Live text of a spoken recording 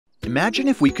Imagine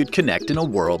if we could connect in a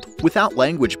world without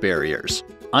language barriers.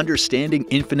 Understanding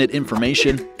infinite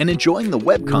information and enjoying the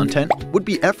web content would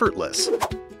be effortless.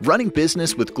 Running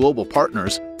business with global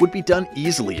partners would be done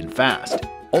easily and fast,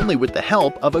 only with the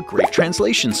help of a great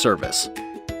translation service.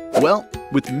 Well,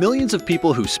 with millions of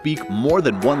people who speak more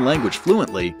than one language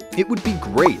fluently, it would be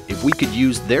great if we could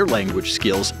use their language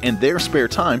skills and their spare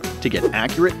time to get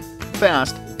accurate,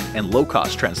 fast, and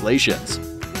low-cost translations.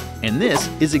 And this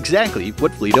is exactly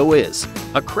what Flitto is,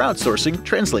 a crowdsourcing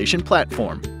translation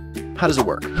platform. How does it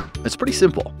work? It's pretty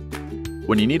simple.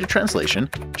 When you need a translation,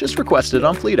 just request it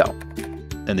on Flitto,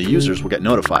 and the users will get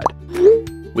notified.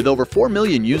 With over 4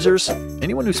 million users,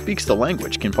 anyone who speaks the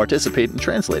language can participate in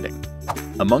translating.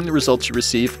 Among the results you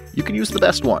receive, you can use the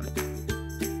best one.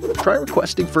 Try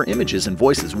requesting for images and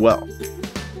voice as well.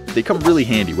 They come really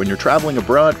handy when you're traveling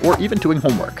abroad or even doing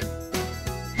homework.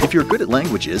 If you're good at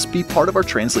languages, be part of our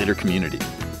translator community.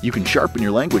 You can sharpen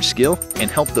your language skill and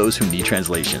help those who need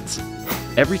translations.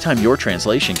 Every time your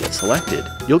translation gets selected,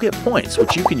 you'll get points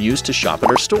which you can use to shop at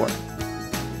our store,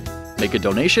 make a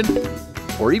donation,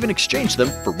 or even exchange them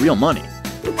for real money.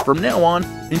 From now on,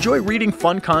 enjoy reading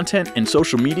fun content and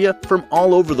social media from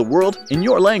all over the world in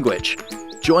your language.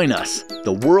 Join us,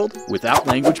 the world without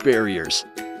language barriers.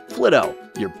 Flitto,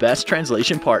 your best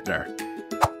translation partner.